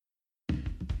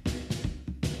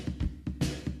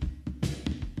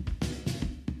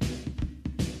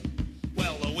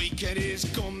is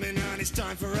coming and it's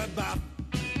time for a bath.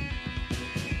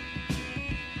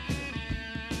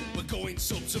 We're going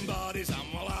sub some bodies and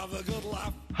we'll have a good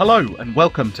laugh. Hello and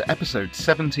welcome to episode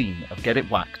 17 of Get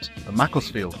It Whacked, the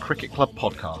Macclesfield Cricket Club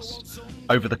podcast.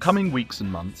 Over the coming weeks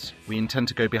and months, we intend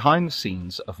to go behind the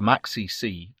scenes of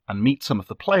MACCC and meet some of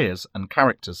the players and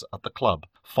characters at the club,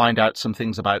 find out some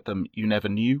things about them you never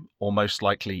knew or most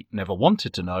likely never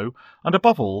wanted to know, and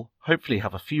above all, hopefully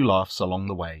have a few laughs along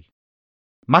the way.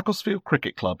 Macclesfield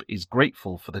Cricket Club is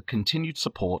grateful for the continued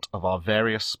support of our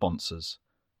various sponsors.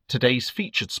 Today's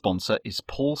featured sponsor is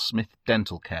Paul Smith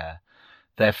Dental Care.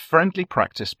 Their friendly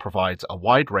practice provides a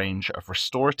wide range of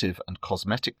restorative and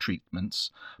cosmetic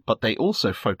treatments, but they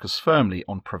also focus firmly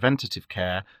on preventative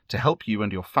care to help you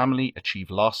and your family achieve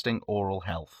lasting oral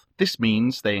health. This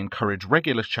means they encourage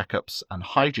regular checkups and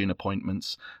hygiene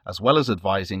appointments, as well as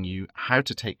advising you how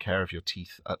to take care of your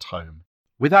teeth at home.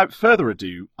 Without further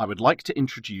ado, I would like to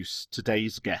introduce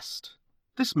today's guest.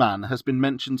 This man has been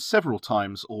mentioned several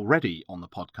times already on the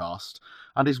podcast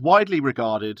and is widely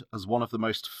regarded as one of the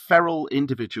most feral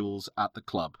individuals at the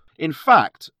club. In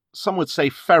fact, some would say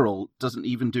feral doesn't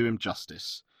even do him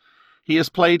justice. He has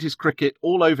played his cricket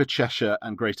all over Cheshire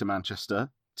and Greater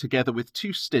Manchester, together with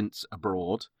 2 stints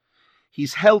abroad.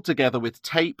 He's held together with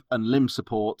tape and limb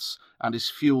supports and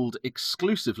is fueled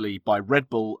exclusively by Red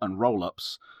Bull and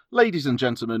roll-ups. Ladies and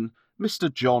gentlemen,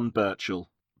 Mr. John Birchall.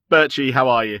 Birchie, how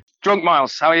are you? Drunk,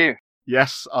 Miles. How are you?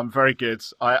 Yes, I'm very good.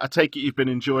 I take it you've been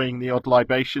enjoying the odd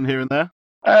libation here and there?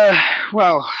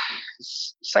 Well,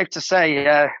 it's safe to say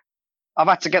I've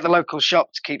had to get the local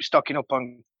shop to keep stocking up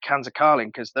on cans of Carling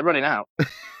because they're running out.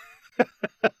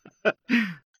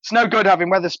 It's no good having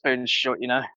Wetherspoons shut, you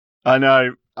know. I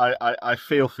know. I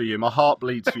feel for you. My heart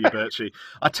bleeds for you, Birchie.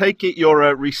 I take it your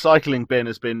recycling bin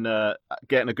has been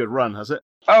getting a good run, has it?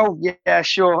 Oh, yeah,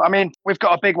 sure. I mean, we've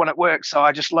got a big one at work, so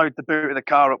I just load the boot of the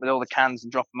car up with all the cans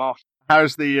and drop them off.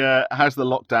 How's the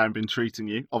lockdown been treating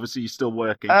you? Obviously, you're still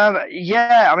working.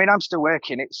 Yeah, I mean, I'm still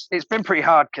working. It's been pretty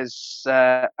hard because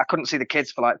I couldn't see the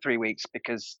kids for like 3 weeks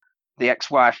because the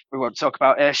ex-wife, we won't talk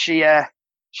about her, she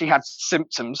had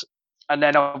symptoms. And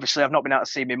then obviously I've not been able to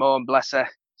see my mum, bless her.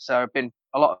 So I've been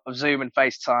a lot of Zoom and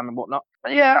FaceTime and whatnot.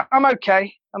 But yeah, I'm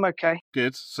okay.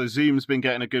 Good. So Zoom's been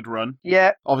getting a good run.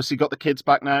 Yeah. Obviously got the kids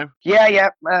back now. Yeah.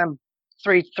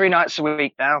 Three nights a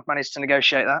week now. Managed to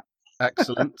negotiate that.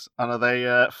 Excellent. And are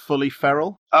they fully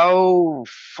feral? Oh,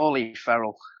 fully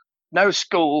feral. No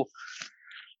school.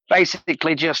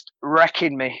 Basically just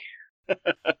wrecking me.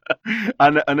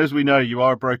 and as we know, you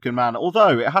are a broken man.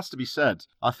 Although it has to be said,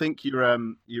 I think you're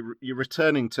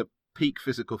returning to peak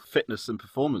physical fitness and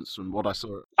performance from what I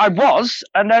saw. I was,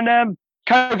 and then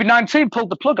COVID-19 pulled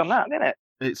the plug on that, didn't it?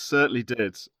 It certainly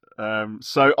did.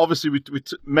 So obviously we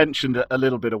mentioned a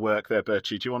little bit of work there,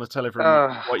 Birchie. Do you want to tell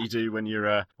everyone what you do when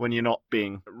you're not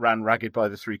being ran ragged by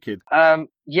the 3 kids?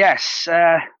 Yes.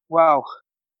 Well,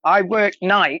 I work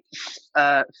nights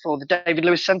for the David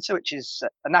Lewis Centre, which is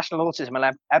a national autism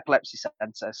and epilepsy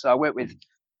centre. So I work with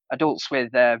adults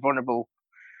with vulnerable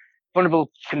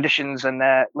conditions and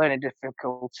learning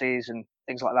difficulties and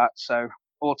things like that. So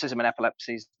autism and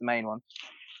epilepsy is the main one.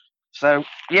 So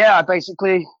yeah, I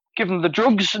basically give them the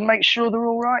drugs and make sure they're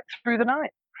all right through the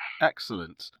night.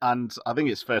 Excellent. And I think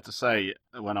it's fair to say,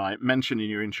 when I mentioned in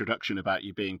your introduction about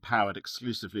you being powered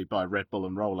exclusively by Red Bull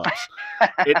and roll-ups,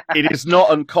 it is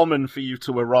not uncommon for you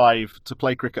to arrive to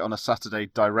play cricket on a Saturday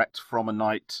direct from a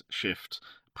night shift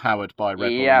powered by Red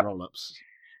Bull and roll-ups.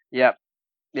 Yep.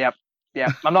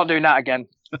 I'm not doing that again.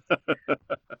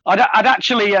 I'd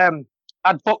actually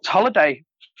I'd booked holiday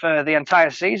for the entire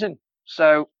season,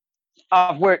 so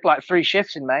I've worked like 3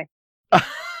 shifts in May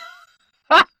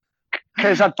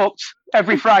because I'd booked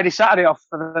every Friday, Saturday off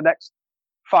for the next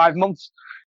 5 months.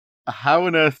 How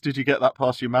on earth did you get that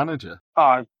past your manager?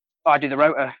 Oh, I do the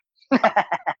rota.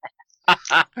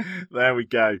 There we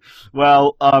go.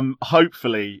 Well,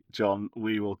 hopefully, John,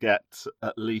 we will get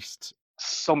at least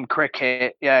some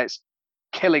cricket. Yeah, it's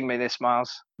killing me this,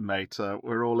 Miles. Mate,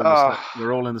 we're all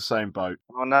in the same boat.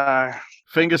 Oh no.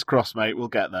 Fingers crossed, mate. We'll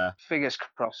get there. Fingers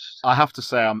crossed. I have to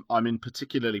say, I'm in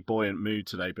particularly buoyant mood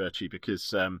today, Birchie, because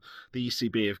the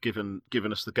ECB have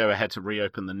given us the go-ahead to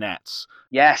reopen the nets.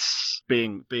 Yes.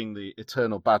 Being the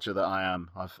eternal badger that I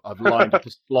am, I've lined up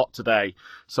a slot today,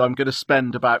 so I'm going to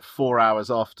spend about 4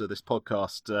 hours after this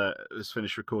podcast is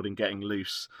finished recording getting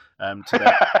loose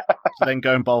to then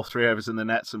go and bowl 3 overs in the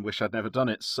nets and wish I'd never done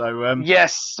it. So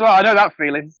yes, well, I know that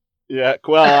feeling. Yeah,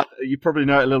 well, you probably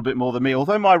know it a little bit more than me,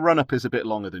 although my run-up is a bit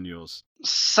longer than yours.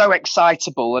 So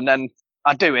excitable, and then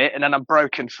I do it, and then I'm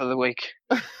broken for the week.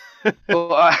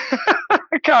 but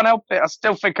I can't help it. I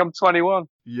still think I'm 21.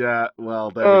 Yeah,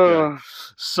 well, there we go. Oh,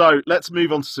 So let's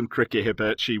move on to some cricket here,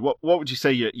 Birchie. What would you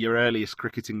say your earliest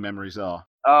cricketing memories are?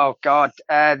 oh God.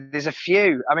 There's a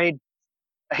few. I mean,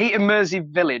 Heaton Mersey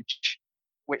Village,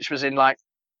 which was in like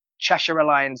Cheshire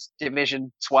Alliance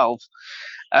Division 12.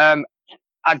 Um,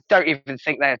 I don't even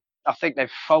think I think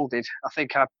they've folded. I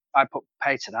think I put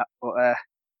pay to that. But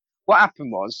what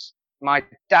happened was my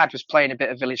dad was playing a bit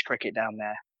of village cricket down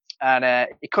there, and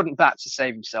he couldn't bat to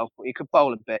save himself, but he could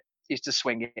bowl a bit. He used to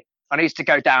swing it, and I used to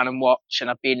go down and watch, and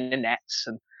I'd be in the nets,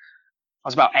 and I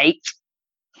was about 8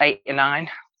 or 9,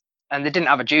 and they didn't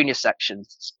have a junior section,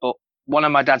 but one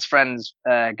of my dad's friends,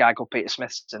 a guy called Peter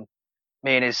Smithson,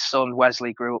 me and his son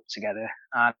Wesley grew up together,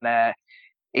 and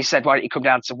he said, "Why don't you come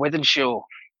down to Wythenshawe?"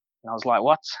 And I was like,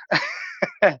 "What?"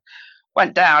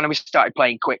 Went down and we started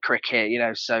playing quick cricket,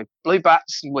 so blue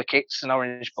bats and wickets and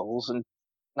orange balls, and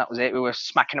that was it. We were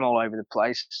smacking them all over the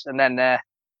place. And then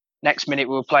next minute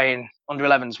we were playing under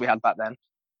 11s we had back then,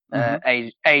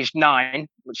 age 9,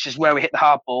 which is where we hit the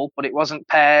hard ball, but it wasn't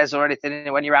pairs or anything.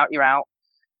 When you're out, you're out.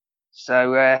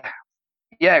 So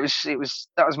yeah, it was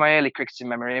that was my early cricketing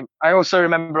memory. I also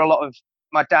remember a lot of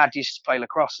my dad used to play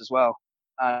lacrosse as well,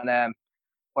 and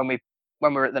when we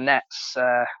were at the nets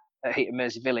at Heaton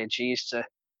Mersey Village, he used to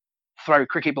throw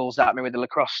cricket balls at me with a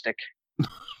lacrosse stick.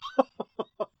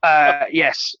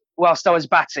 Yes, whilst I was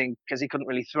batting because he couldn't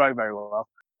really throw very well.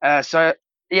 So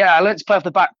yeah, I learned to play off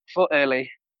the back foot early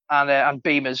and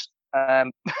beamers,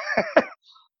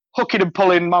 hooking and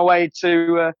pulling my way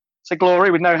to glory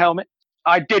with no helmet.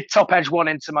 I did top edge one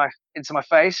into my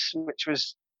face, which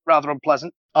was rather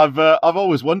unpleasant. I've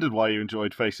always wondered why you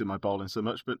enjoyed facing my bowling so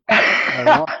much, but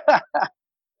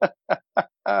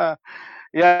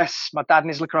yes, my dad and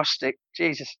his lacrosse stick.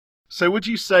 Jesus. So would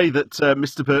you say that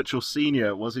Mr. Birchall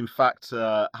Senior was in fact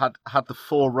had the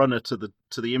forerunner to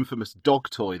the infamous dog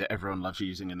toy that everyone loves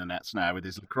using in the nets now with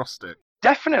his lacrosse stick?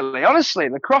 Definitely, honestly,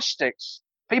 lacrosse sticks.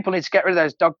 People need to get rid of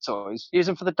those dog toys. Use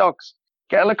them for the dogs.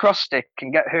 Get a lacrosse stick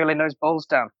and get hurling those balls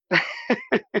down.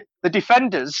 The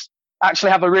defenders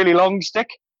actually have a really long stick.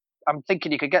 I'm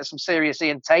thinking you could get some serious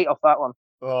Ian Tate off that one.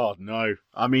 Oh no!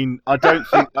 I mean, I don't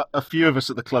think a few of us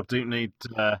at the club don't need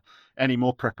any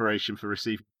more preparation for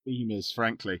receiving beamers.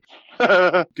 Frankly,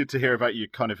 good to hear about your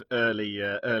kind of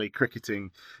early cricketing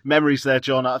memories there,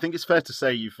 John. I think it's fair to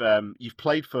say you've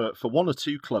played for one or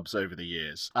two clubs over the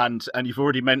years, and you've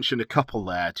already mentioned a couple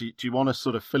there. Do you want to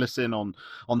sort of fill us in on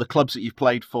the clubs that you've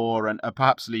played for, and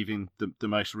perhaps leaving the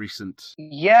most recent?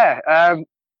 Yeah,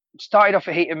 started off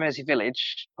at Heaton Mersey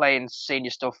Village, playing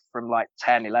senior stuff from like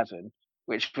 10, 11.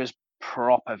 Which was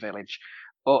proper village,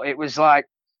 but it was like,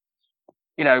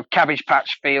 cabbage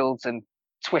patch fields and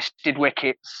twisted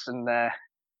wickets. And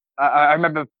I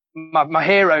remember my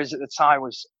heroes at the time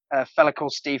was a fella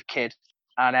called Steve Kidd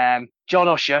and John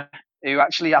Usher, who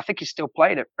actually I think he's still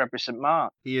playing at Fredbury St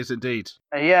Mark. He is indeed.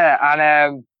 Yeah,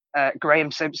 and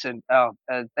Graham Simpson.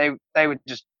 They were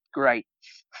just great,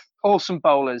 awesome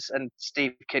bowlers, and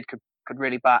Steve Kidd could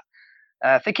really bat.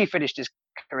 I think he finished his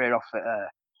career off at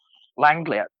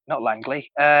Lindo.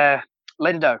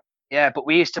 Yeah, but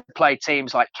we used to play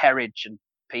teams like Kerridge and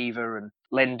Peaver and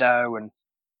Lindo and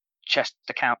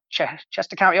Chester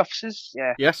County officers.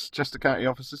 Yeah. Yes, Chester County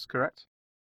officers, correct.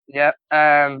 Yeah.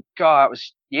 God, that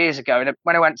was years ago. And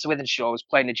when I went to Wythenshawe, I was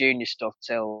playing the junior stuff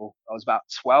till I was about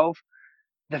 12.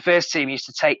 The first team used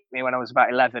to take me when I was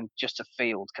about 11 just to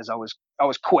field because I was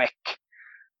quick.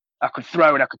 I could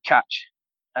throw and I could catch,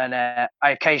 and I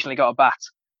occasionally got a bat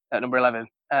at number 11.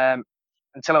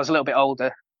 Until I was a little bit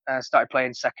older, started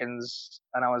playing seconds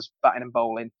and I was batting and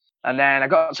bowling. And then I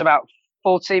got to about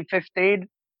 14, 15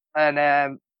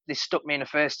 and they stuck me in the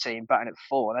first team batting at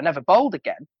 4. And I never bowled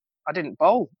again. I didn't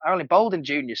bowl. I only bowled in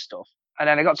junior stuff. And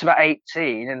then I got to about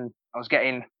 18 and I was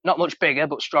getting not much bigger,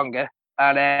 but stronger.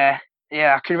 And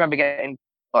yeah, I can remember getting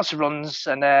lots of runs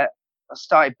and I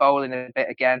started bowling a bit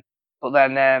again. But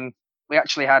then we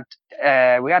actually had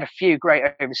a few great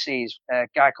overseas. A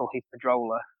guy called Heath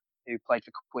Pedrola, who played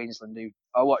for Queensland, who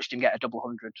I watched him get a double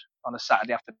 100 on a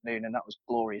Saturday afternoon, and that was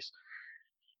glorious.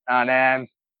 And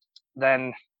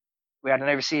then we had an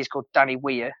overseas called Danny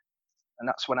Weir, and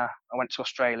that's when I went to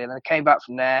Australia. And then I came back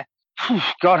from there.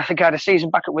 God, I think I had a season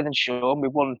back at Wythenshawe, and we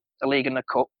won the league and the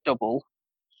cup double.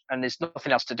 And there's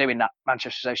nothing else to do in that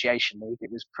Manchester Association League.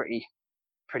 It was pretty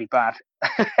bad.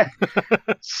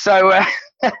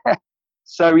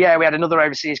 So yeah, we had another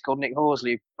overseas called Nick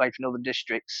Horsley who played for Northern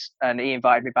Districts, and he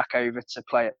invited me back over to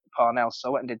play at Parnell. So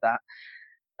I went and did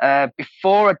that.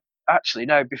 Before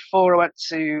I went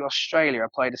to Australia, I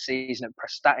played a season at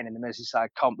Prestatyn in the Merseyside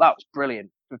comp. That was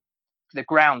brilliant. the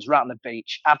grounds right on the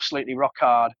beach, absolutely rock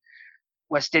hard.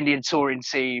 West Indian touring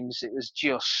teams. It was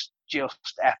just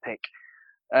epic.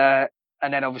 And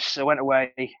then obviously I went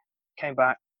away, came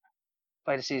back,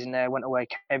 played a season there, went away,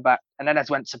 came back, and then I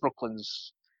went to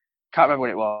Brooklands. Can't remember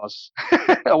when it was,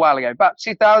 a while ago, about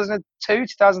 2002,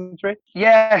 2003.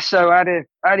 Yeah, so I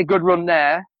had a good run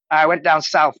there. I went down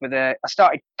south I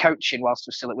started coaching whilst I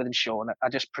was still at Wythenshawe, and I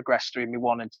just progressed through my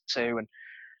 1 and 2, and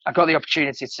I got the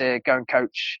opportunity to go and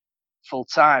coach full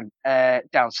time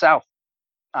down south,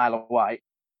 Isle of Wight.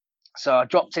 So I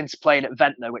dropped into playing at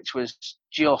Ventnor, which was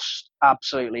just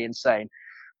absolutely insane.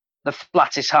 The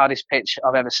flattest, hardest pitch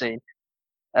I've ever seen.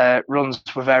 Runs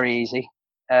were very easy.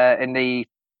 In the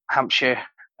Hampshire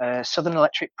Southern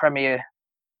Electric Premier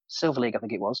Silver League, I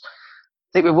think it was.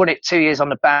 I think we won it 2 years on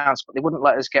the bounce, but they wouldn't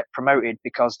let us get promoted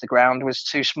because the ground was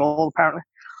too small, apparently.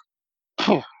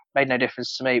 Made no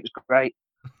difference to me. It was great.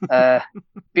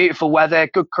 Beautiful weather,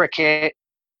 good cricket.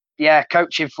 Yeah,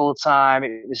 coaching full time.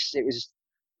 It was a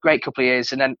great couple of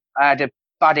years. And then I had a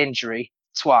bad injury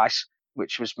twice,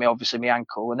 which was obviously my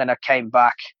ankle. And then I came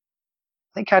back.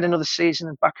 I think I had another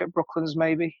season back at Brooklands,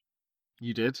 maybe.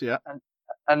 You did, yeah.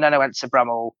 And then I went to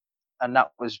Bramhall, and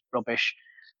that was rubbish.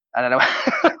 And then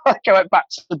I went back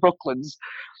to the Brooklands,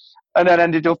 and then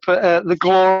ended up at the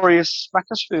glorious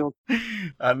Macclesfield.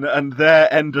 And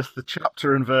there endeth the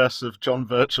chapter and verse of John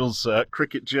Virtual's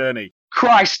cricket journey.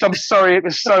 Christ, I'm sorry it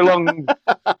was so long.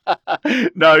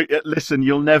 No, listen,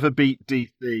 you'll never beat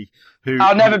DC.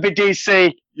 I'll never be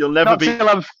DC. You'll never beat. Till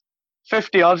I'm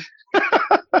 50 odd.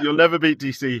 You'll never beat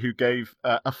DC, who gave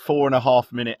a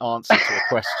 4.5 minute answer to a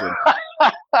question,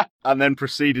 and then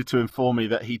proceeded to inform me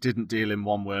that he didn't deal in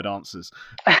 1-word answers.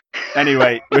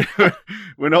 Anyway,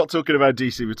 we're not talking about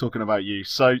DC, we're talking about you.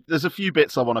 So there's a few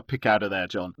bits I want to pick out of there,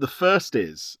 John. The first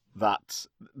is that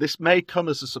this may come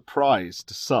as a surprise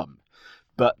to some,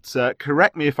 but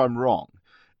correct me if I'm wrong.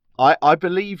 I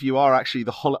believe you are actually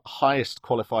the highest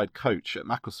qualified coach at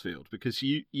Macclesfield, because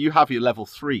you have your level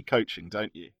 3 coaching,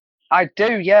 don't you? I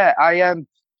do, yeah. I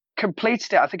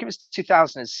completed it, I think it was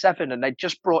 2007, and they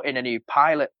just brought in a new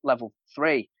pilot level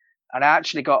 3. And I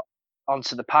actually got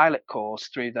onto the pilot course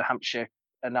through the Hampshire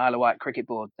and Isle of Wight Cricket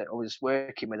Board that I was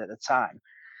working with at the time.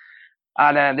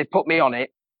 And they put me on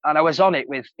it, and I was on it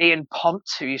with Ian Pont,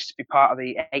 who used to be part of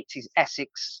the 80s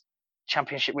Essex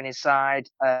Championship winning side.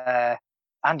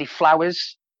 Andy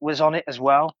Flowers was on it as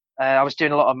well. I was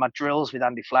doing a lot of my drills with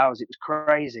Andy Flowers. It was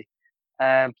crazy.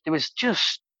 There was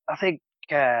just, I think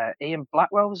Ian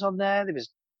Blackwell was on there.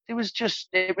 It was just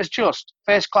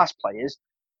first class players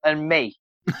and me.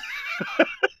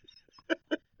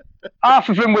 Half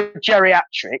of them were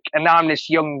geriatric, and I'm this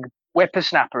young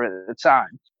whippersnapper at the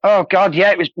time. Oh God,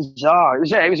 yeah, it was bizarre.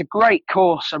 It was a great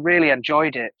course. I really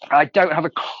enjoyed it. I don't have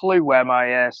a clue where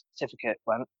my certificate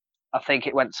went. I think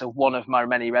it went to one of my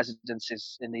many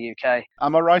residences in the UK.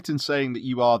 Am I right in saying that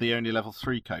you are the only level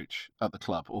 3 coach at the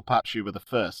club, or perhaps you were the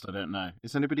first? I don't know.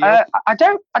 Is anybody else? I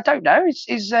don't know. I don't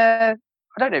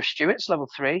know if Stuart's level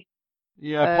 3.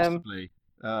 Yeah, possibly.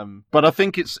 But I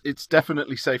think it's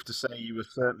definitely safe to say you were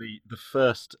certainly the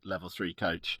first level 3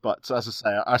 coach. But as I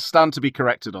say, I stand to be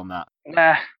corrected on that.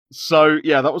 Nah. So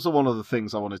yeah, that was one of the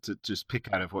things I wanted to just pick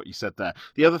out of what you said there.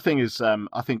 The other thing is, I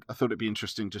thought it'd be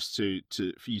interesting just for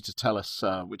you to tell us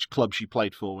which clubs you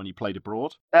played for when you played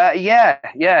abroad. Yeah.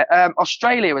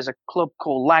 Australia was a club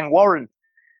called Langwarrin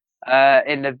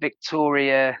in the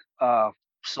Victoria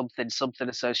something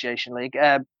Association League.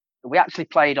 We actually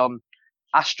played on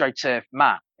AstroTurf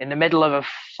mat in the middle of a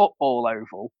football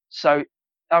oval. So,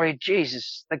 I mean,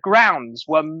 Jesus, the grounds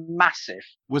were massive.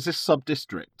 Was this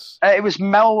sub-districts? It was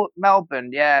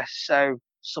Melbourne, yeah. So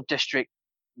sub-district.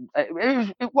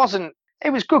 It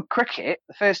was good cricket.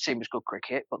 The first team was good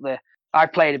cricket, but I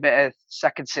played a bit of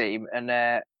second team and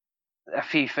a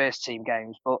few first team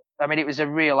games. But I mean, it was a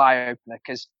real eye opener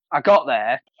because I got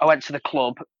there, I went to the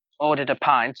club, ordered a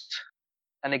pint,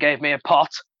 and they gave me a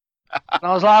pot, and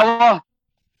I was like,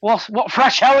 what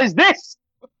fresh hell is this?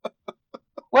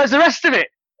 Where's the rest of it?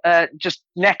 Just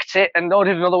necked it and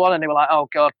ordered another one, and they were like, oh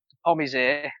God, Pommy's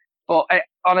here. But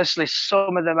honestly,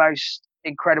 some of the most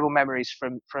incredible memories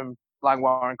from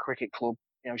Langwarrin Cricket Club,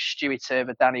 you know, Stewie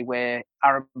Turver, Danny Weir,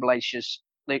 Aaron Blasius,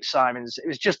 Luke Simons. It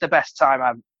was just the best time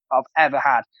I've ever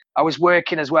had. I was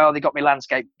working as well. They got me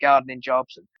landscape gardening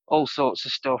jobs and all sorts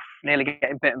of stuff, nearly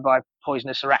getting bitten by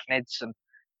poisonous arachnids and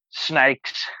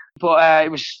snakes. But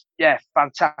it was, yeah,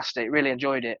 fantastic. Really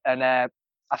enjoyed it. And I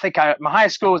think my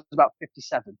highest score was about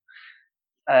 57.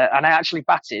 And I actually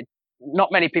batted,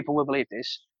 not many people will believe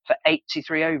this, for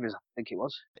 83 overs, I think it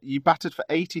was. You batted for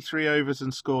 83 overs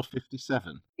and scored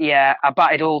 57? Yeah, I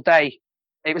batted all day.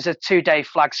 It was a 2-day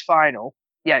flags final.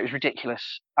 Yeah, it was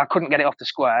ridiculous. I couldn't get it off the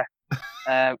square.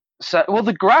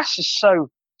 The grass is so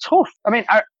tough. I mean,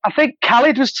 I think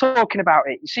Khalid was talking about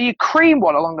it. So you cream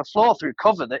one along the floor through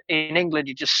cover that in England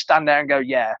you just stand there and go,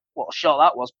 yeah, what a shot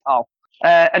that was, pal.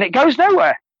 And it goes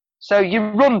nowhere. So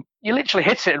you literally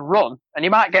hit it and run, and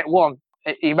you might get one.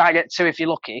 You might get two if you're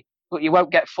lucky, but you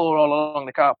won't get four all along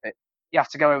the carpet. You have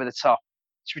to go over the top.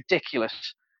 It's ridiculous.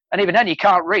 And even then, you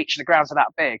can't reach. The grounds are that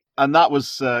big. And that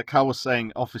was, Cal was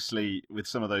saying, obviously, with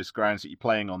some of those grounds that you're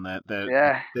playing on there,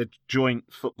 they're joint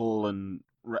football and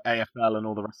AFL and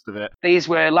all the rest of it. These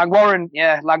were Langwarren.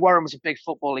 Yeah, Langwarren was a big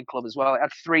footballing club as well. It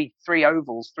had three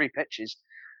ovals, 3 pitches.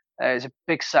 It was a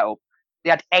big setup. They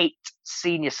had 8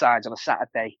 senior sides on a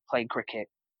Saturday playing cricket.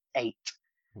 8.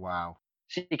 Wow.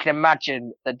 So you can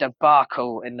imagine the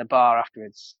debacle in the bar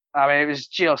afterwards. I mean, it was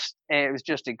just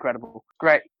incredible.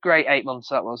 Great 8 months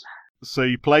that was. So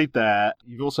you played there.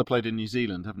 You've also played in New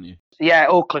Zealand, haven't you? Yeah,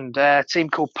 Auckland, a team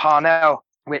called Parnell,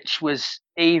 which was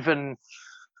even.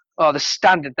 Oh, the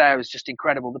standard there was just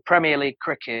incredible. The Premier League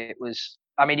cricket was.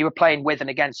 I mean, you were playing with and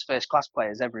against first-class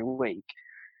players every week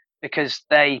because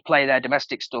they play their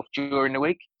domestic stuff during the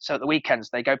week. So at the weekends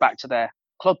they go back to their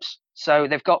clubs. So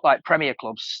they've got like Premier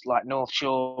clubs like North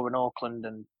Shore and Auckland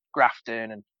and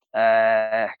Grafton and.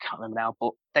 I can't remember now,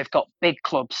 but they've got big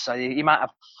clubs. So you might have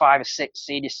 5 or 6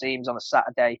 senior teams on a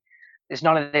Saturday. There's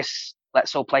none of this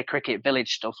let's all play cricket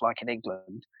village stuff like in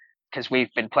England because we've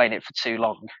been playing it for too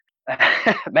long.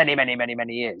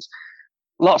 many years.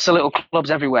 Lots of little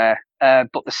clubs everywhere.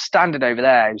 But the standard over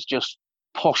there is just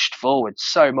pushed forward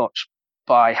so much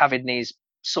by having these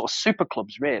sort of super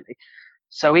clubs, really.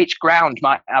 So each ground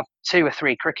might have 2 or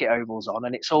 3 cricket ovals on,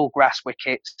 and it's all grass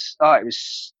wickets. Oh, it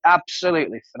was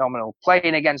absolutely phenomenal.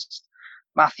 Playing against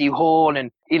Matthew Horn and,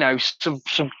 you know, some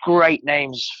great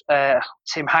names.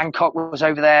 Tim Hancock was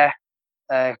over there,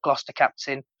 Gloucester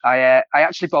captain. I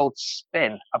actually bowled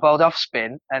spin. I bowled off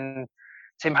spin, and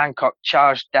Tim Hancock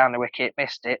charged down the wicket,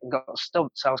 missed it, and got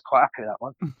stumped. So I was quite happy with that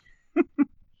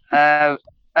one.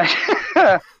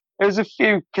 There was a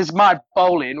few, because my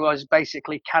bowling was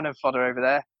basically cannon fodder over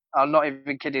there. I'm not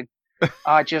even kidding.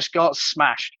 I just got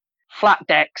smashed. Flat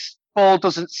decks, ball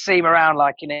doesn't seam around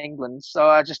like in England, so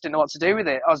I just didn't know what to do with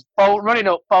it. I was running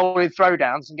up, bowling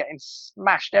throwdowns and getting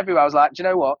smashed everywhere. I was like, do you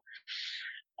know what?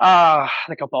 I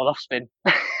think I bowled off spin.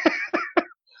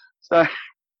 So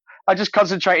I just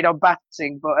concentrated on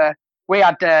batting, but we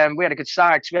had a good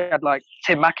side. So we had like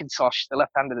Tim McIntosh, the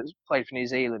left-hander that played for New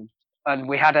Zealand. And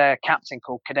we had a captain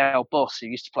called Cadell Buss who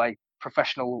used to play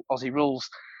professional Aussie rules,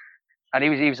 and he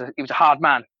was a hard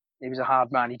man. He was a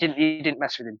hard man. You didn't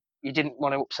mess with him. You didn't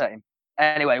want to upset him.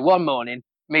 Anyway, one morning,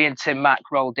 me and Tim Mack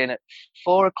rolled in at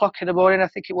 4 o'clock in the morning, I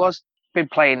think it was. Been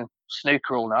playing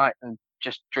snooker all night and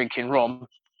just drinking rum.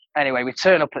 Anyway, we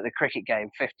turn up at the cricket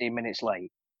game 15 minutes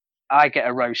late. I get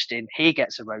a roasting. He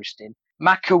gets a roasting.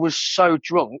 Macca was so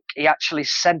drunk, he actually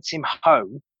sent him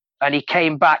home. And he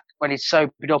came back when he'd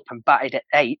sobered up and batted at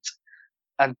 8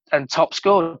 and top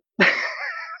scored.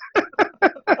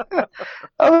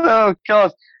 Oh,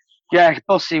 God. Yeah,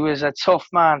 Bussy was a tough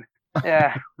man.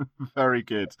 Yeah. Very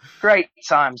good. Great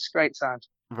times.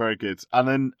 Very good. And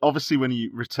then, obviously, when you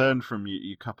returned from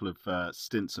your couple of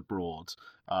stints abroad,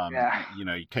 you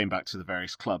know, you came back to the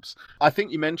various clubs. I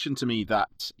think you mentioned to me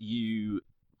that you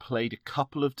played a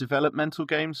couple of developmental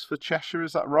games for Cheshire,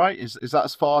 is that right? Is that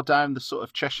as far down the sort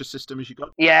of Cheshire system as you got?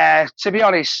 Yeah, to be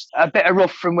honest, a bit of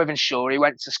rough from Wythenshawe. He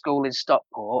went to school in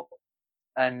Stockport,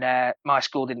 and my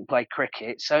school didn't play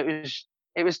cricket, so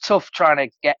it was tough trying to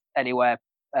get anywhere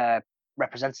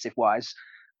representative wise.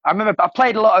 I remember I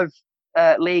played a lot of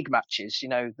league matches, you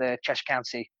know, the Cheshire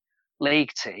County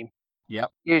league team. Yep.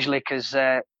 Usually because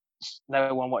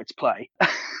no one wanted to play.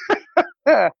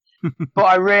 But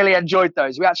I really enjoyed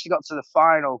those. We actually got to the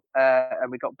final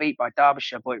and we got beat by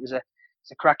Derbyshire, but it's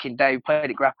a cracking day. We played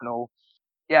at Grappenhall.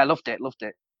 Yeah, I loved it.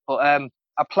 But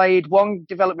I played one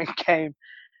development game.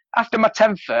 After my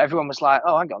 10th, everyone was like,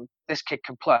 oh, hang on, this kid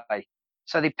can play.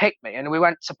 So they picked me and we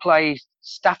went to play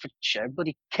Staffordshire.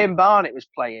 Bloody Kim Barnett was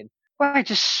playing. Well, he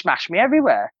just smashed me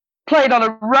everywhere. Played on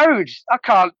a road. I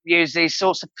can't use these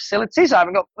sorts of facilities. I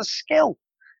haven't got the skill.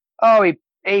 Oh,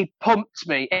 he pumped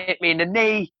me, hit me in the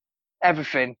knee.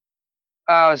 Everything.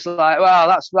 I was like, well,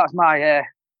 that's my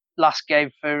last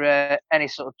game for any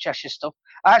sort of Cheshire stuff.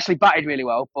 I actually batted really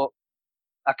well, but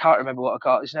I can't remember what I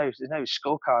got. There's no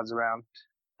scorecards around.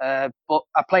 But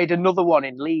I played another one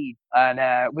in Leeds,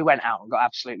 and we went out and got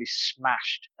absolutely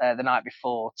smashed the night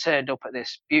before. Turned up at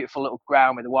this beautiful little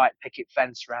ground with a white picket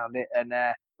fence around it, and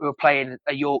we were playing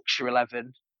a Yorkshire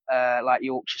 11, like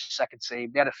Yorkshire's second team.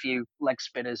 They had a few leg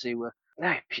spinners who were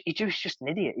No, he was just an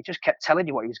idiot. He just kept telling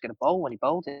you what he was going to bowl when he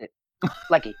bowled it.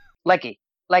 Leggy, leggy,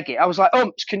 leggy. I was like,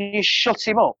 can you shut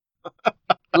him up?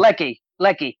 Leggy,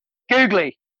 leggy,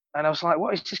 googly. And I was like,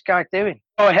 what is this guy doing?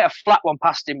 Oh, I hit a flat one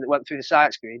past him that went through the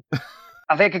sight screen.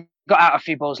 I think I got out a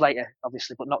few balls later,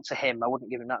 obviously, but not to him. I wouldn't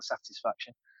give him that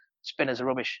satisfaction. Spinners are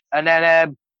rubbish. And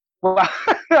then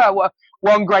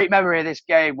one great memory of this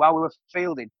game while we were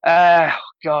fielding. Where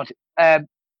was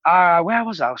I?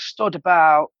 I was stood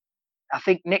about, I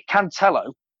think Nick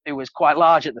Cantello, who was quite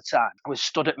large at the time, was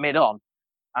stood at mid-on.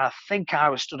 And I think I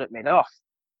was stood at mid-off.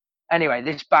 Anyway,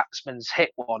 this batsman's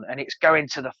hit one, and it's going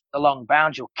to the long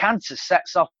boundary. Cantor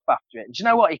sets off after it. And do you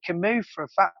know what? He can move for a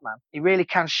fat man. He really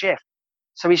can shift.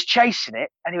 So he's chasing it.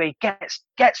 Anyway, he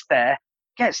gets there.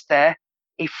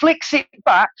 He flicks it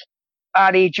back,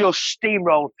 and he just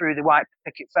steamrolled through the white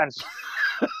picket fence.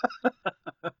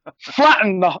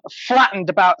 flattened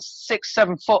about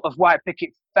 6-7 foot of white picket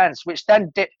fence, which then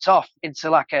dipped off into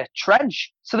like a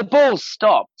trench. So the ball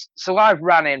stopped. So I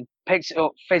ran in, picked it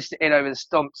up, fizzed it in over the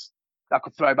stumps. I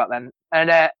could throw back then.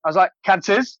 And I was like,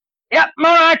 Canters, yep, I'm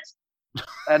all right.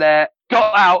 And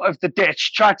got out of the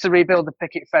ditch, tried to rebuild the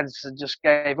picket fence and just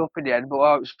gave up in the end. But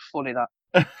it was funny that.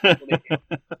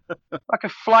 Like a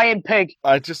flying pig.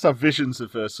 I just have visions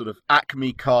of a sort of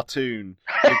Acme cartoon,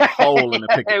 big hole in a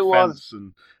picket fence.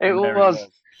 It was.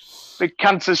 Big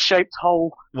Cantor-shaped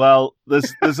hole. Well,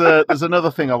 there's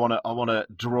another thing I want to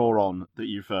draw on that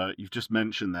you've just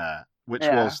mentioned there, which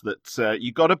was that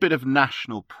you got a bit of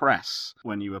national press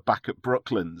when you were back at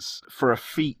Brooklands for a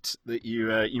feat that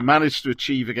you managed to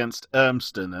achieve against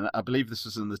Urmston, and I believe this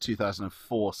was in the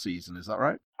 2004 season. Is that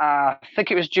right? I think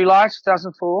it was July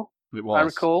 2004. It was. I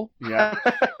recall. Yeah.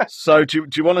 So do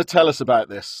you want to tell us about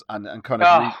this and kind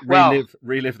of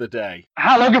relive the day?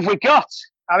 How long have we got?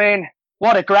 I mean,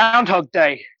 what a Groundhog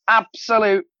Day.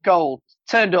 Absolute gold.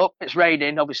 Turned up, it's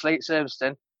raining, obviously, it's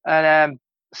Urmston. And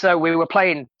so we were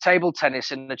playing table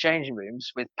tennis in the changing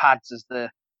rooms with pads as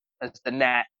the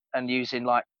net and using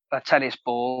like a tennis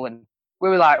ball. And we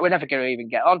were like, we're never going to even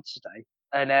get on today.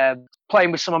 And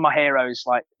playing with some of my heroes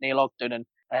like Neil Ogden and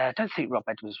I don't think Rob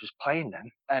Edwards was playing then.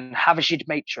 And Havishid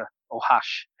Mitra, or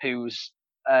Hash, who's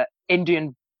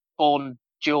Indian-born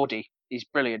Geordie. He's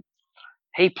brilliant.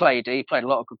 He played a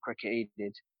lot of good cricket, he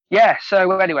did. Yeah,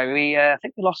 so anyway, I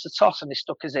think we lost the toss and they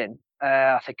stuck us in.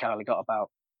 I think I only got about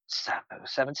 11,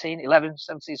 17,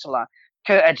 something like that.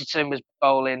 Kurt Edgerton was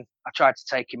bowling. I tried to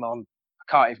take him on. I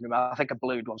can't even remember. I think I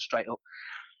blued one straight up.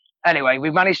 Anyway,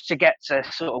 we managed to get to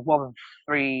sort of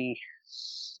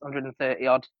 330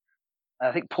 odd.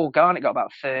 I think Paul Garnett got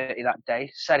about 30 that day,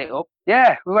 set it up.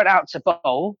 Yeah, we went out to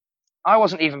bowl. I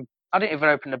didn't even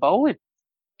open the bowling.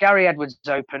 Gary Edwards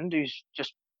opened, who's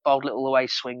just bowled little away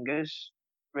swingers.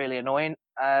 Really annoying.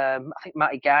 I think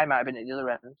Matty Guy might have been at the other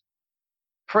end.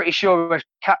 Pretty sure a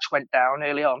catch went down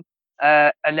early on.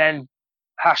 And then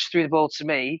Hash threw the ball to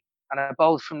me, and I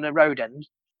bowled from the road end.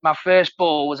 My first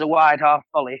ball was a wide half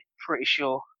volley, pretty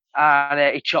sure. And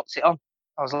he chopped it on.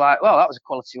 I was like, well, that was a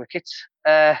quality wicket.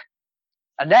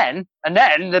 And then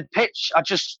the pitch,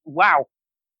 wow.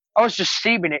 I was just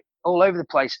seaming it all over the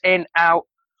place, in, out.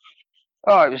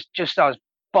 Oh, it was just, I was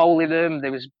bowling them.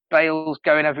 There was bails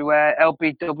going everywhere,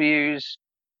 LBWs.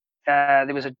 There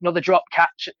was another drop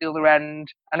catch at the other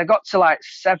end. And I got to like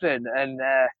 7, and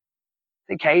I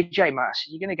think AJ might have said,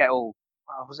 you're going to get all,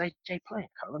 was AJ playing?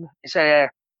 I can't remember. He said,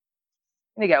 you're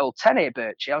going to get all 10 here,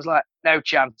 Birchie. I was like, no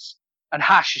chance. And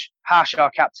Hash, our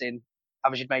captain,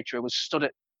 Avijit Mitra, was stood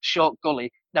at short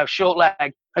leg. And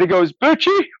he goes,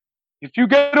 Birchie, if you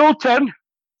get all 10,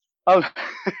 I'll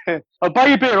buy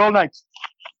you beer all night.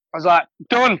 I was like,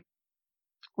 done.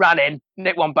 Ran in,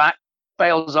 nicked one back,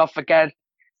 bails off again.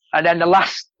 And then the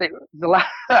last, I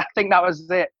think that was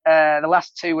it. The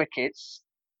last 2 wickets.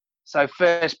 So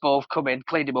first ball, come in,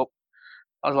 cleaned him up.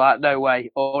 I was like, no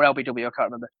way. Or LBW, I can't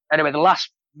remember. Anyway, the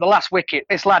last wicket,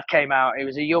 this lad came out. He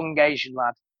was a young Asian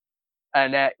lad.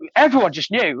 And everyone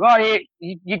just knew,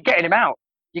 you're getting him out.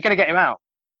 You're going to get him out.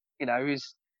 You know,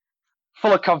 he's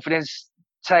full of confidence,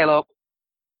 tail up.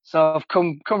 So I've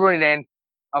come running in.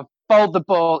 I've bowled the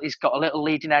ball. He's got a little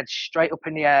leading edge straight up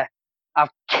in the air.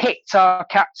 I've kicked our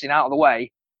captain out of the way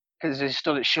because he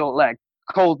stood at short leg,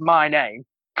 called my name,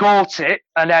 caught it,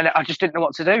 and then I just didn't know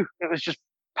what to do. It was just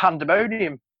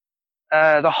pandemonium.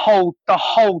 The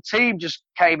whole team just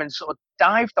came and sort of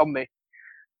dived on me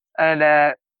and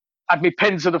had me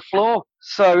pinned to the floor.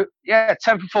 So, yeah,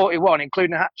 10 for 41,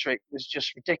 including a hat-trick, was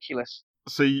just ridiculous.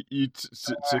 So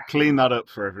to clean that up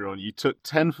for everyone, you took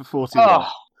 10 for 41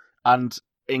 and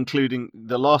including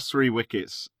the last 3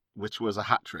 wickets, which was a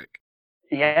hat-trick.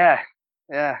 Yeah.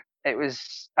 it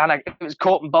was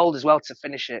Courton Bold as well to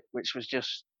finish it, which was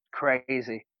just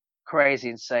crazy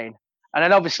insane. And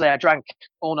then obviously I drank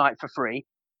all night for free.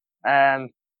 Yeah,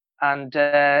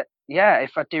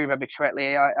 if I do remember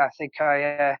correctly, I think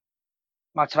I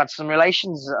might have had some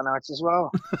relations that night as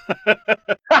well.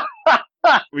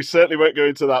 We certainly won't go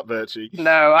into that, Birchie.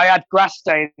 No, I had grass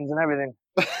stains and everything.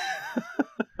 I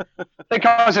think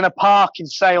I was in a park in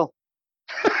Sale.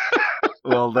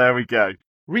 Well, there we go.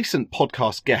 Recent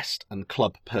podcast guest and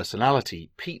club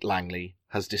personality Pete Langley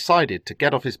has decided to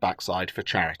get off his backside for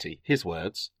charity. His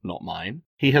words, not mine.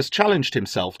 He has challenged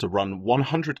himself to run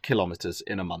 100 kilometres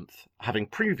in a month, having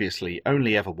previously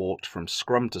only ever walked from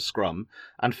scrum to scrum,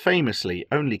 and famously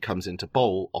only comes into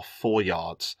bowl off 4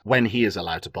 yards, when he is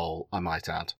allowed to bowl, I might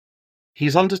add.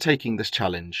 He's undertaking this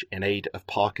challenge in aid of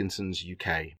Parkinson's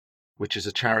UK, which is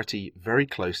a charity very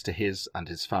close to his and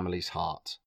his family's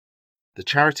heart. The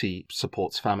charity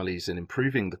supports families in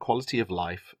improving the quality of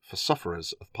life for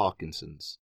sufferers of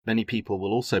Parkinson's. Many people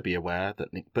will also be aware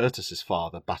that Nick Burtis'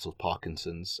 father battled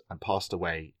Parkinson's and passed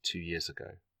away 2 years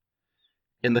ago.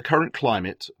 In the current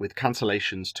climate, with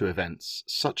cancellations to events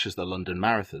such as the London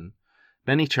Marathon,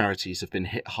 many charities have been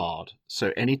hit hard,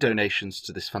 so any donations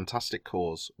to this fantastic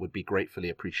cause would be gratefully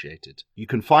appreciated. You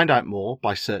can find out more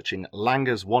by searching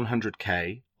Langer's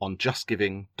 100k on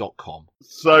justgiving.com.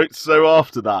 So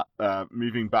after that,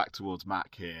 moving back towards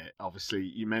Mac here, obviously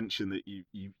you mentioned that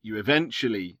you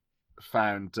eventually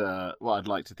found what I'd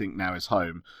like to think now is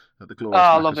home at the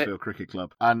glorious Macclesfield Cricket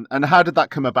Club. And how did that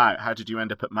come about? How did you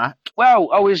end up at Mac? Well,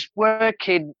 I was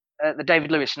working at the David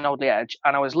Lewis in Oldley Edge,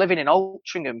 and I was living in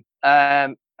Altrincham.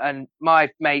 And my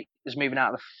mate was moving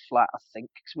out of the flat, I think,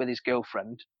 with his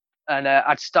girlfriend. And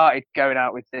I'd started going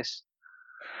out with this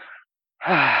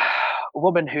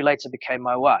woman who later became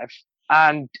my wife,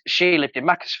 and she lived in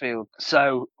Macclesfield.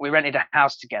 So we rented a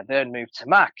house together and moved to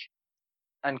Mac.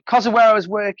 And because of where I was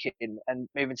working and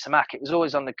moving to Mac, it was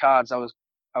always on the cards I was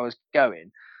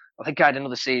going. I think I had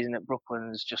another season at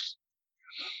Brooklands just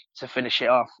to finish it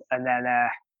off. And then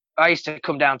I used to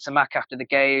come down to Mac after the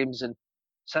games and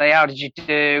say, how did you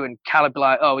do? And Cal would be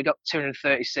like, oh, we got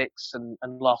 236 and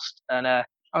lost. And I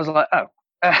was like, oh.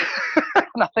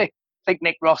 And I think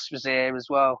Nick Ross was here as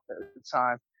well at the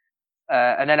time.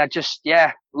 And then I just,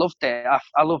 loved it.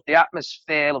 I loved the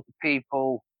atmosphere, I loved the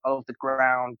people, I love the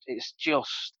ground. It's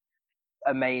just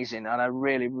amazing, and I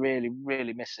really, really,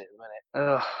 really miss it at the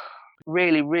minute.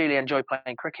 Really, really enjoy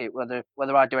playing cricket, whether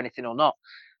I do anything or not.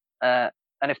 And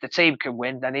if the team can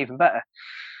win, then even better.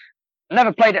 I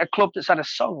never played at a club that's had a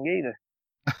song either.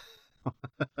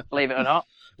 Believe it or not.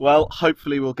 Well,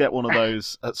 hopefully we'll get one of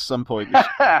those at some point.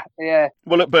 Yeah.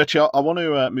 Well, look, Birchie, I want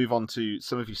to move on to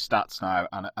some of your stats now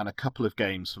and a couple of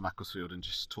games for Macclesfield and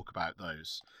just talk about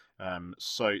those.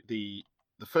 So the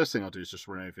first thing I'll do is just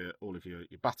run over all of your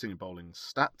batting and bowling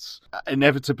stats.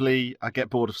 Inevitably, I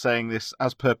get bored of saying this,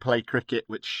 as per Play Cricket,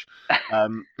 which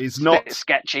is not... a bit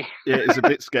sketchy. Yeah, it's a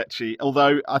bit sketchy.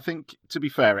 Although, I think, to be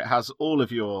fair, it has all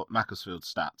of your Macclesfield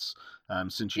stats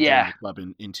since you joined the club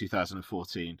in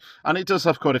 2014. And it does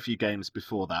have quite a few games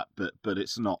before that, but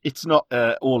it's not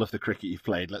all of the cricket you've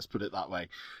played, let's put it that way.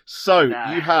 So,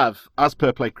 you have, as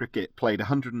per Play Cricket, played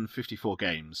 154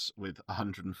 games with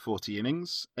 140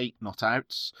 innings, 8 not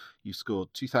outs. You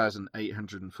scored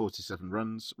 2,847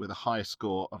 runs with a high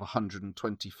score of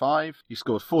 125. You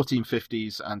scored 14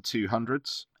 50s and 2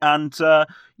 hundreds. And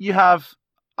you have,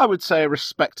 I would say, a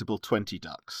respectable 20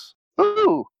 ducks.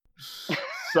 Ooh!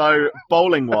 So,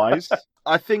 bowling-wise,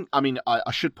 I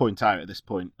should point out at this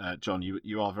point, John,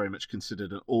 you are very much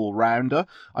considered an all-rounder.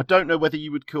 I don't know whether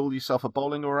you would call yourself a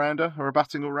bowling all-rounder or a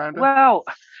batting all-rounder. Well,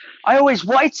 I always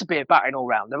wanted to be a batting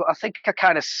all-rounder, but I think I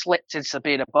kind of slipped into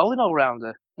being a bowling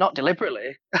all-rounder, not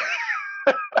deliberately.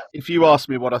 If you asked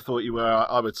me what I thought you were,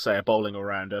 I would say a bowling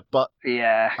all-rounder. But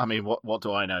yeah, I mean, what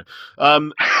do I know?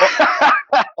 On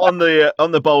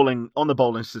the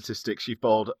bowling statistics, you've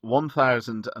bowled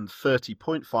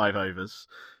 1,030.5 overs.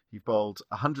 You've bowled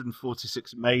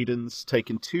 146 maidens,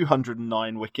 taken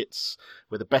 209 wickets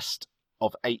with a best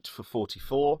of 8 for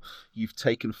 44. You've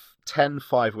taken 10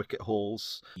 5-wicket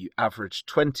hauls. You averaged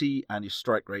 20, and your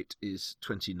strike rate is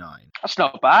 29. That's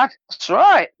not bad. That's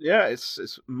right. Yeah,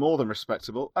 it's more than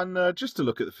respectable. And just to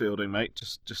look at the fielding, mate,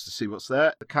 just to see what's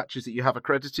there. The catches that you have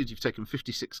accredited, you've taken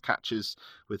 56 catches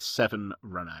with 7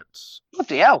 run-outs.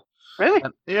 Bloody hell. Really?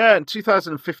 And, yeah, in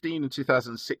 2015 and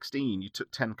 2016, you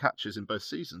took 10 catches in both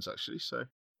seasons, actually. So.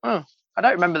 Oh, I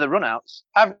don't remember the run-outs.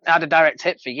 I haven't had a direct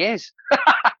hit for years.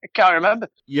 I can't remember.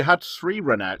 You had 3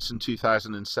 run-outs in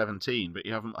 2017, but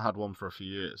you haven't had one for a few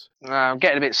years. No, I'm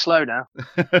getting a bit slow now.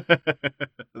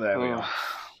 There we are.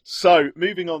 So,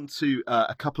 moving on to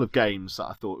a couple of games that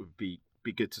I thought would be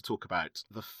good to talk about.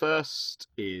 The first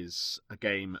is a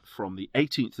game from the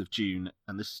 18th of June,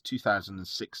 and this is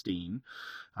 2016.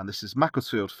 And this is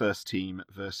Macclesfield first team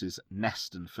versus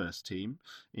Neston first team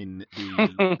in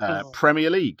the Premier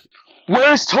League.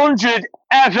 Worst 100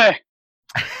 ever.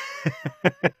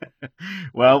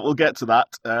 Well, we'll get to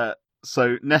that.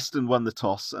 So Neston won the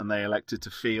toss and they elected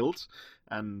to field.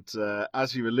 And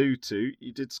as you allude to,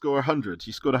 you did score 100.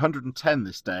 You scored 110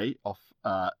 this day off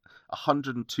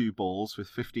 102 balls with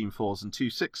 15 fours and 2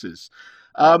 sixes.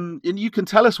 And you can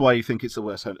tell us why you think it's the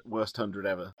worst 100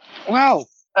 ever. Well,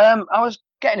 I was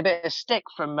getting a bit of stick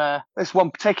from this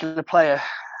one particular player,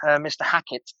 Mr.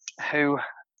 Hackett, who,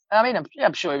 I mean,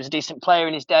 I'm sure he was a decent player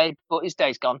in his day, but his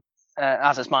day's gone,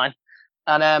 as is mine.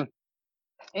 And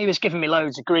he was giving me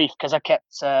loads of grief because I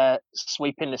kept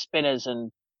sweeping the spinners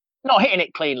and not hitting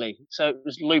it cleanly. So it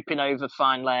was looping over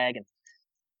fine leg. And,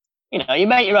 you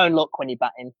make your own luck when you're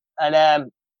batting. And, I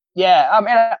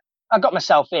mean, I got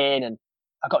myself in and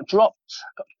I got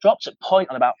dropped at point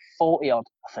on about 40 odd,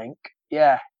 I think.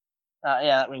 Yeah,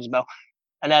 that rings a bell.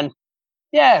 And then,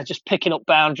 just picking up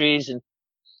boundaries and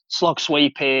slog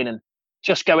sweeping and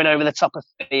just going over the top of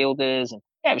fielders. And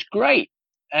it was great.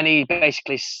 And he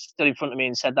basically stood in front of me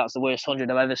and said that was the worst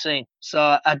 100 I've ever seen.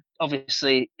 So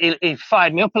he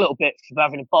fired me up a little bit for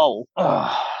having a bowl.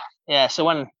 Yeah, so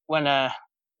when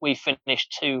we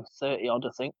finished 230 odd,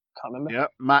 I think. Can't remember. Yeah,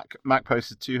 Mac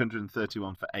posted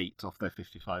 231 for 8 off their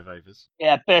 55 overs.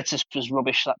 Yeah, Bertus was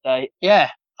rubbish that day. Yeah.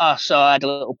 So I had a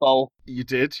little bowl. You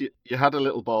did. You had a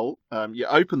little bowl. You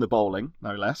opened the bowling,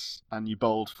 no less, and you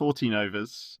bowled 14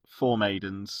 overs, 4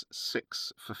 maidens,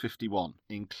 6 for 51,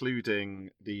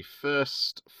 including the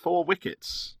first 4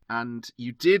 wickets. And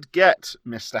you did get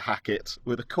Mr. Hackett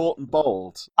with a caught and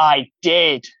bowled. I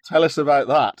did. Tell us about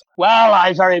that. Well,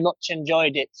 I very much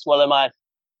enjoyed it. It's one of my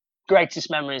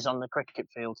greatest memories on the cricket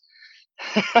field.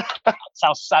 That's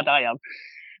how sad I am.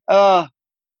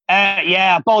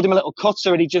 I bowled him a little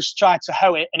cutter and he just tried to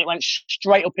hoe it and it went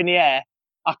straight up in the air.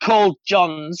 I called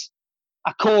Johns.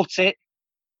 I caught it.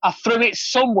 I threw it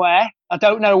somewhere. I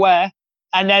don't know where.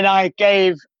 And then I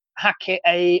gave Hackett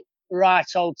a right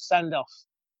old send-off.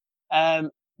 There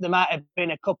might have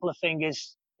been a couple of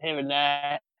fingers here and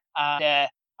there. And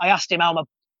I asked him how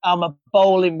my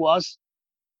bowling was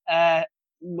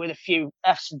with a few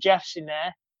F's and Jeffs in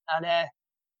there. And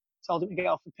told him to get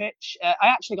off the pitch. I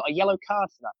actually got a yellow card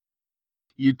for that.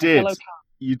 You did.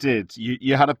 You did.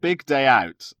 You had a big day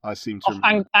out, I seem to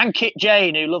remember. Ankit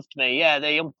Jain, who loved me,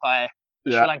 the umpire,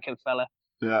 the Sri Lankan fella.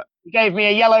 Yeah. He gave me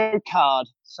a yellow card.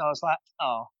 So I was like,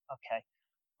 oh, okay.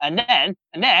 And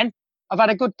then I've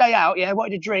had a good day out,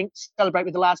 wanted to drink, celebrate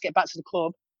with the lads, get back to the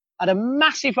club. Had a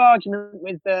massive argument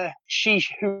with she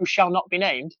who shall not be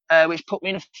named, which put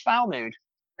me in a foul mood.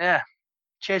 Yeah.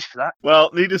 Cheers for that. Well,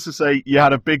 needless to say, you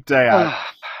had a big day out.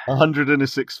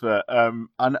 106 for,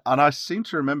 and I seem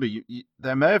to remember you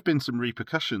there may have been some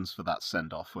repercussions for that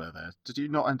send-off, were there? Did you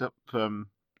not end up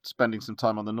spending some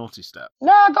time on the naughty step?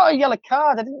 No, I got a yellow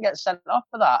card. I didn't get sent off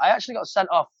for that. I actually got sent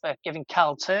off for giving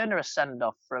Cal Turner a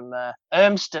send-off from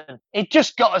Urmston. He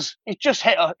just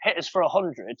hit us for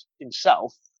 100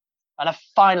 himself, and I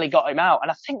finally got him out. And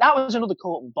I think that was another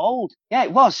caught and bowled. Yeah,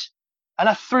 it was. And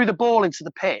I threw the ball into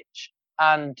the pitch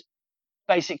and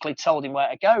basically told him where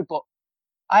to go, but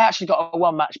I actually got a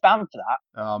 1-match ban for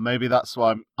that. Maybe that's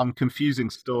why I'm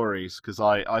confusing stories, because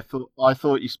I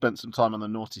thought you spent some time on the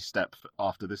naughty step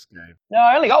after this game. No,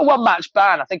 I only got a 1-match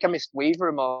ban. I think I missed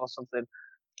Weaverham or something.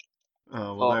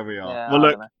 Oh, well, there we are. Yeah, well,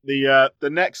 look, the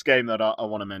next game that I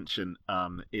want to mention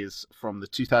is from the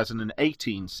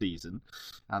 2018 season,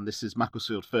 and this is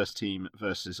Macclesfield first team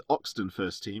versus Oxton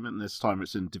first team, and this time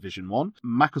it's in Division 1.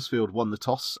 Macclesfield won the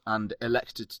toss and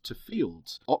elected to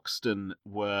field. Oxton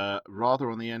were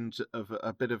rather on the end of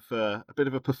a bit of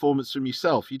a performance from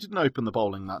yourself. You didn't open the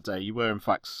bowling that day. You were, in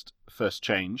fact, first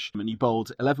change, and you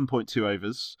bowled 11.2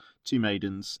 overs, 2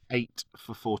 maidens, 8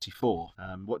 for 44.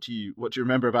 What do you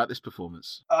remember about this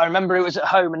performance? I remember it was at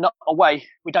home and not away.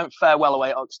 We don't fare well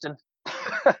away at Oxton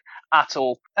at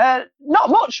all. Not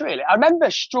much really. I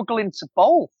remember struggling to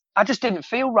bowl. I just didn't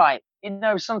feel right.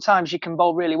 Sometimes you can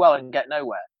bowl really well and get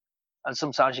nowhere, and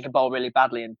sometimes you can bowl really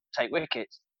badly and take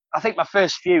wickets. I think my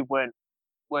first few weren't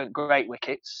great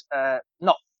wickets.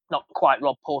 Not quite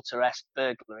Rob Porter-esque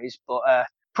burglaries, but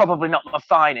probably not my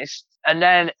finest. And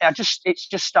then it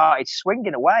just started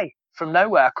swinging away from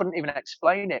nowhere. I couldn't even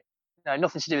explain it.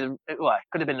 Nothing to do with it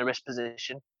could have been the wrist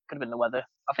position, could have been the weather.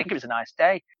 I think it was a nice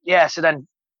day. Yeah. So then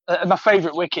my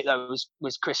favourite wicket though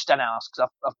was Chris Stenhouse, because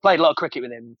I've played a lot of cricket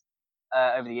with him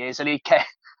over the years, and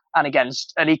and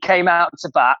against, and he came out to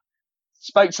bat,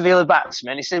 spoke to the other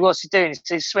batsman. He said, "What's he doing?" He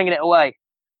said, "He's swinging it away."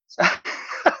 So,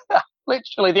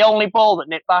 literally the only ball that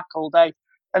nipped back all day,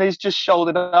 and he's just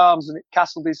shouldered arms and it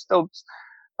castled his stumps.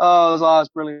 Oh, that's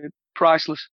brilliant,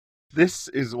 priceless. This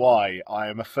is why I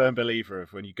am a firm believer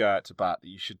of when you go out to bat that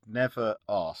you should never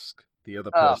ask the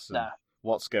other person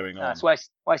what's going on. It's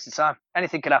waste of time.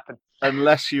 Anything could happen.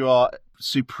 Unless you are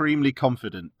supremely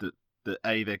confident that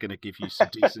A, they're going to give you some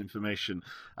decent information,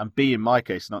 and B, in my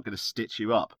case, not going to stitch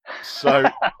you up. So,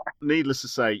 needless to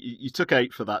say, you took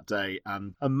 8 for that day,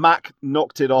 and Mac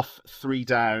knocked it off 3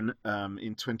 down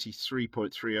in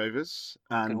 23.3 overs.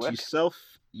 And yourself,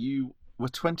 you were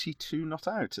 22 not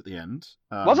out at the end.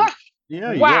 Was I?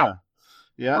 Yeah, wow.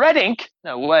 Yeah. Red ink?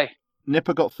 No way.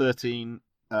 Nipper got 13,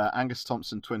 Angus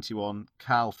Thompson 21,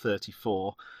 Cal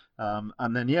 34,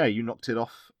 and then you knocked it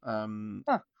off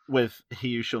with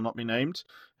He Who Shall Not Be Named,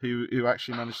 who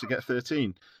actually managed to get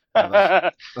 13.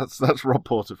 That's Rob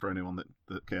Porter for anyone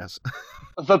that cares.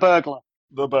 The burglar.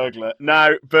 The burglar.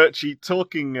 Now, Birchie,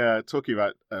 talking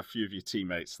about a few of your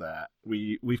teammates there,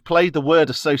 we've played the word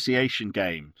association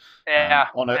game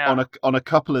on a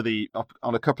couple of the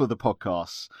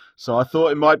podcasts. So I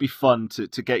thought it might be fun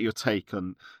to get your take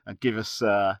on and give us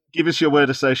your word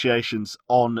associations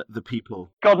on the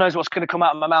people. God knows what's going to come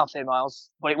out of my mouth here, Miles,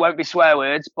 but it won't be swear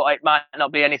words, but it might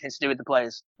not be anything to do with the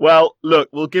players. Well, look,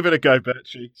 we'll give it a go,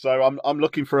 Birchie. So I'm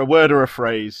looking for a word or a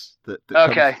phrase that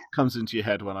comes into your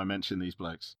head when I mention these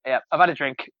blokes. Yeah, I've had a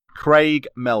drink. Craig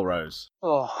Melrose.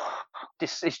 Oh,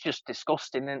 this is just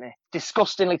disgusting, isn't he?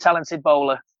 Disgustingly talented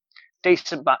bowler.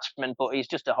 Decent batsman, but he's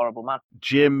just a horrible man.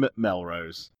 Jim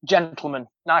Melrose. Gentleman.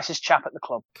 Nicest chap at the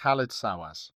club. Khalid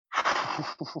Sawaz.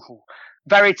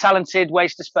 Very talented,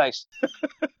 waste of space.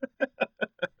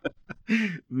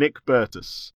 Nick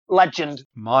Burtis. Legend.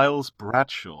 Miles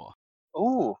Bradshaw.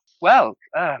 Oh, well,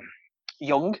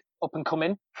 young, up and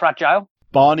coming, fragile.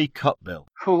 Barney Cutbill.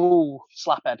 Ooh,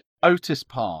 slaphead. Otis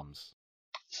Palms.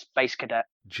 Space cadet.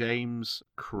 James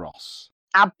Cross.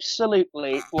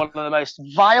 Absolutely one of the most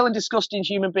vile and disgusting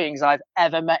human beings I've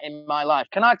ever met in my life.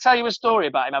 Can I tell you a story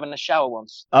about him having a shower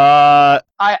once?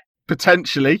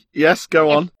 Potentially. Yes, go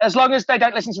on. As long as they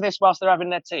don't listen to this whilst they're having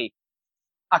their tea.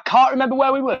 I can't remember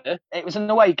where we were. It was an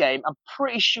away game. I'm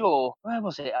pretty sure. Where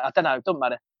was it? I don't know. It doesn't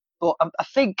matter. But I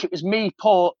think it was me,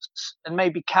 Ports, and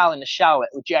maybe Cal in the shower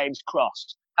with James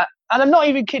Cross. And I'm not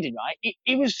even kidding, right?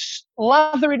 He was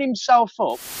lathering himself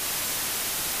up.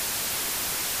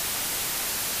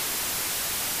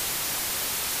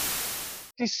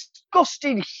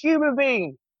 Disgusting human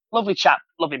being. Lovely chap.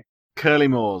 Love him. Curly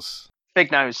Moores.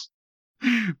 Big nose.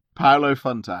 Paolo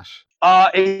Funtash.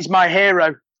 He's my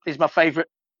hero. He's my favourite.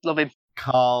 Love him.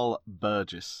 Carl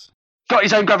Burgess. Got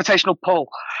his own gravitational pull.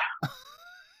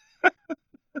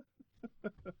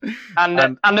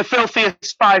 and the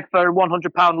filthiest 5 for a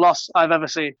 £100 loss I've ever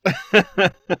seen.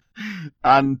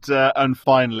 and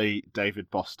finally, David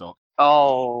Bostock.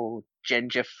 Oh,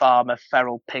 ginger farmer,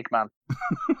 feral pigman.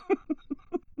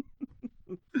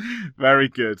 Very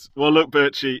good. Well, look,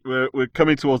 Birchie, we're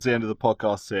coming towards the end of the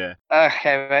podcast here.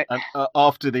 Okay, mate. And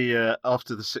after the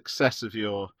success of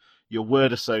your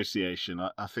word association,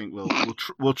 I think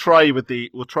we'll try with the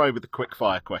quick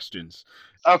fire questions.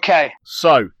 Okay.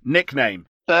 So, nickname.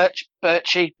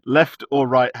 Birchie. Left or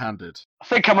right-handed? I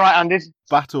think I'm right-handed.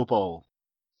 Bat or bowl?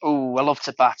 Oh, I love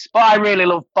to bat, but I really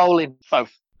love bowling.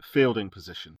 Both. Fielding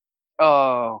position?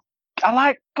 Oh, I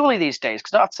like gully these days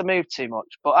because I don't have to move too much.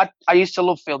 But I used to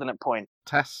love fielding at point.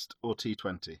 Test or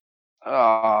T20?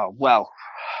 Oh, well,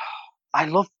 I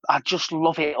just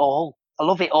love it all. I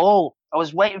love it all. I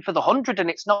was waiting for the 100 and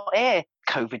it's not here.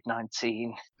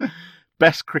 COVID-19.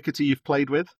 Best cricketer you've played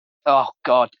with? Oh,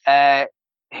 God.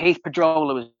 Heath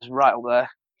Padrola was right up there.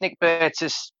 Nick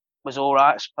Burtis was all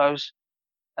right, I suppose.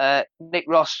 Nick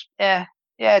Ross, yeah,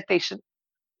 decent.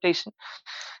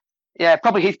 Yeah,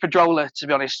 probably Heath Padrola, to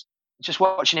be honest. Just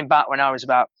watching him bat when I was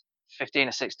about 15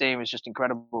 or 16 was just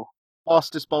incredible.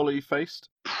 Fastest bowler you faced?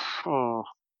 Oh,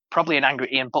 probably an angry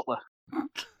Ian Butler in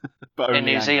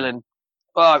New angry. Zealand.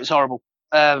 Oh, it was horrible.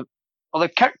 Although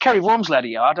Kerry Wormsley had a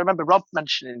yard. I remember Rob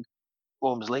mentioning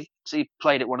Wormsley. So he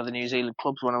played at one of the New Zealand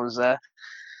clubs when I was there.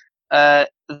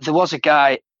 There was a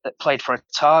guy that played for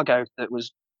Otago that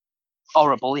was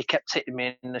horrible. He kept hitting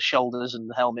me in the shoulders and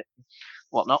the helmet and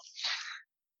whatnot.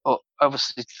 But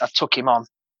obviously, I took him on.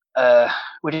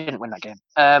 We didn't win that game.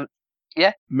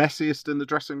 Yeah. Messiest in the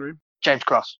dressing room? James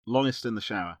Cross. Longest in the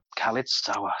shower? Khalid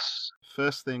Sawaz.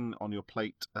 First thing on your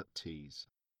plate at teas?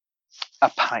 A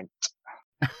pint.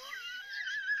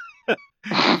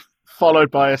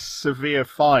 Followed by a severe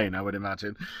fine, I would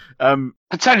imagine.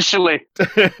 Potentially.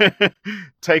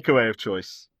 Takeaway of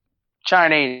choice.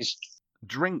 Chinese.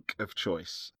 Drink of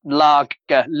choice.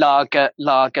 Lager.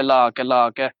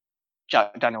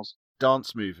 Jack Daniels.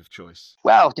 Dance move of choice.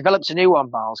 Well, developed a new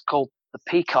one, Miles, called the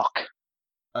Peacock.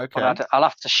 Okay. I'll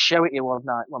have to show it you one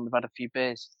night when we've had a few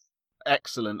beers.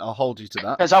 Excellent. I'll hold you to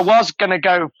that. Because I was going to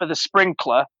go for the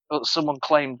sprinkler, but someone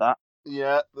claimed that.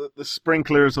 Yeah, the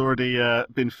sprinkler has already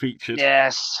been featured.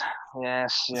 Yes.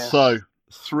 So,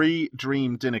 3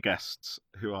 dream dinner guests.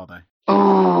 Who are they?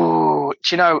 Oh,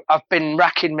 do you know, I've been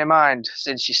racking my mind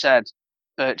since you said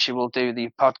Birchie will do the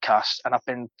podcast, and I've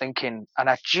been thinking, and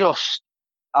I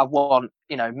want,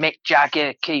 Mick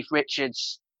Jagger, Keith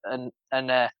Richards, and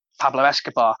Pablo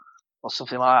Escobar, or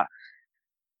something like that.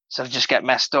 So I just get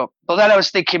messed up. But then I was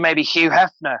thinking maybe Hugh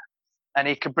Hefner, and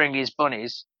he could bring his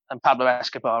bunnies, and Pablo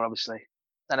Escobar, obviously.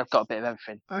 Then I've got a bit of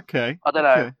everything. Okay. I don't know.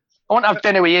 Okay. I want to have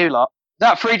dinner with you lot. Is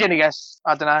that 3 dinner guests?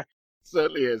 I don't know.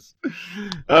 Certainly is.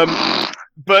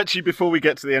 Birchie, before we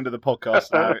get to the end of the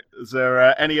podcast now, is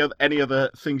there any other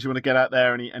things you want to get out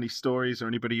there? Any stories or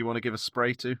anybody you want to give a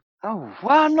spray to? Oh,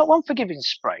 well, I'm not one for giving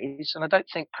sprays, and I don't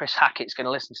think Chris Hackett's going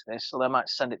to listen to this, although I might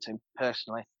send it to him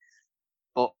personally.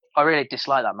 But I really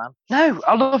dislike that man. No,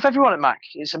 I love everyone at Mac.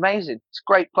 It's amazing. It's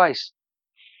a great place.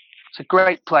 It's a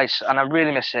great place, and I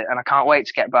really miss it, and I can't wait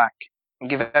to get back and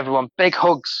give everyone big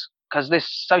hugs, because this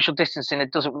social distancing,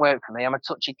 it doesn't work for me. I'm a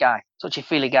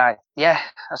touchy-feely guy. Yeah,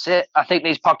 that's it. I think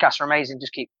these podcasts are amazing.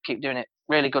 Just keep doing it.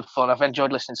 Really good fun. I've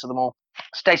enjoyed listening to them all.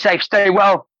 Stay safe, stay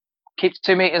well. Keep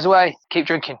 2 meters away. Keep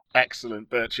drinking. Excellent,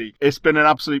 Birchie. It's been an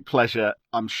absolute pleasure.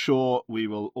 I'm sure we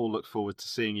will all look forward to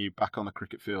seeing you back on the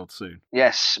cricket field soon.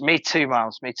 Yes, me too,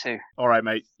 Miles. Me too. All right,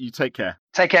 mate. You take care.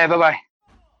 Take care. Bye-bye.